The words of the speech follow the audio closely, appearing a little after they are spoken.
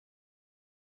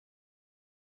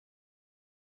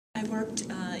I worked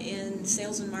in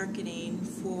sales and marketing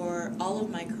for all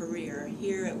of my career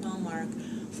here at Wellmark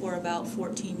for about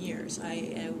 14 years.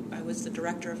 I was the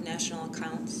director of national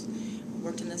accounts,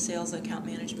 worked in the sales account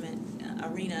management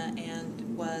arena,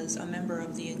 and was a member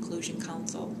of the Inclusion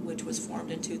Council, which was formed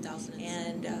in 2000.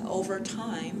 And over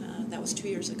time, that was 2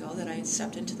 years ago that I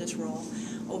stepped into this role,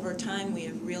 over time we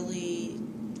have really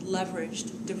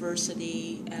leveraged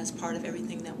diversity as part of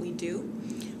everything that we do.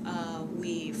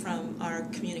 From our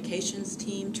communications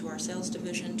team to our sales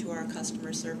division to our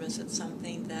customer service, it's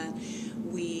something that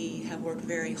we have worked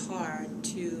very hard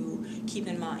to keep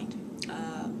in mind.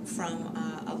 From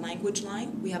a language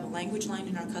line, we have a language line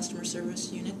in our customer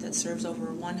service unit that serves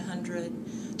over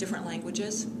 100 different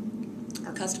languages.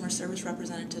 Our customer service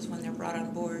representatives, when they're brought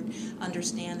on board,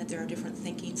 understand that there are different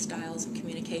thinking styles and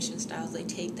communication styles. They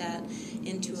take that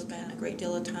into a great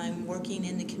deal of time working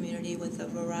in the community with a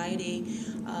variety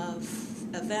of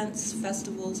events,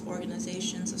 festivals,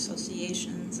 organizations,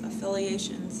 associations,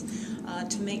 affiliations,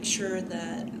 to make sure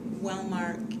that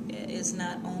Wellmark is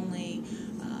not only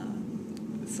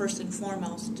first and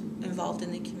foremost involved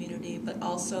in the community, but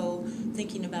also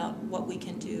thinking about what we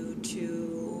can do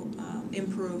to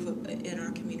improve in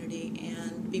our community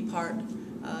and be part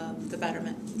of the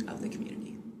betterment of the community.